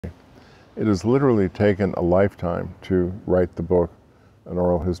It has literally taken a lifetime to write the book, An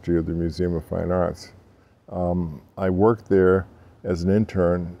Oral History of the Museum of Fine Arts. I worked there as an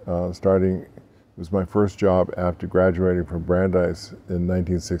intern, it was my first job after graduating from Brandeis in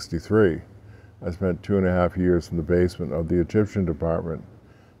 1963. I spent 2.5 years in the basement of the Egyptian department.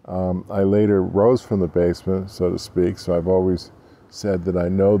 I later rose from the basement, so to speak, so I've always said that I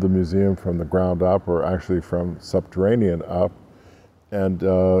know the museum from the ground up, or actually from subterranean up, and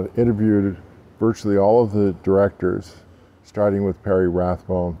interviewed virtually all of the directors, starting with Perry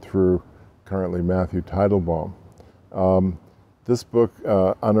Rathbone through currently Matthew Teitelbaum. This book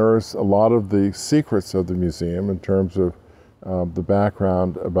unearths a lot of the secrets of the museum in terms of the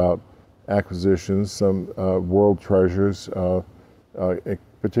background about acquisitions, some world treasures,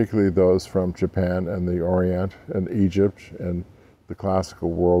 particularly those from Japan and the Orient and Egypt and the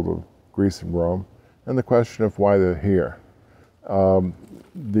classical world of Greece and Rome, and the question of why they're here.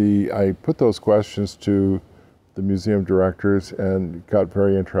 I put those questions to the museum directors and got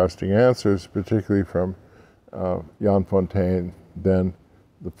very interesting answers, particularly from Jan Fontaine, then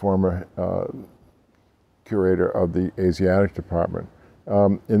the former curator of the Asiatic department.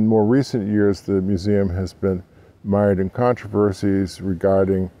 In more recent years, the museum has been mired in controversies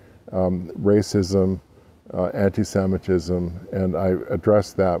regarding racism, anti-Semitism, and I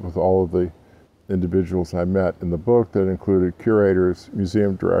addressed that with all of the individuals I met in the book that included curators,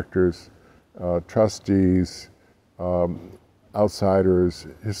 museum directors, trustees, outsiders,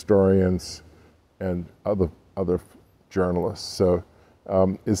 historians, and other journalists. So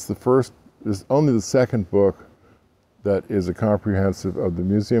it's only the second book that is a comprehensive of the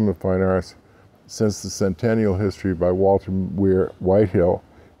Museum of Fine Arts since the Centennial History by Walter Weir Whitehill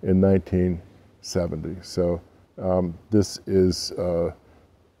in 1970. So this is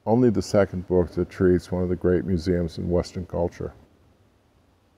only the second book that treats one of the great museums in Western culture.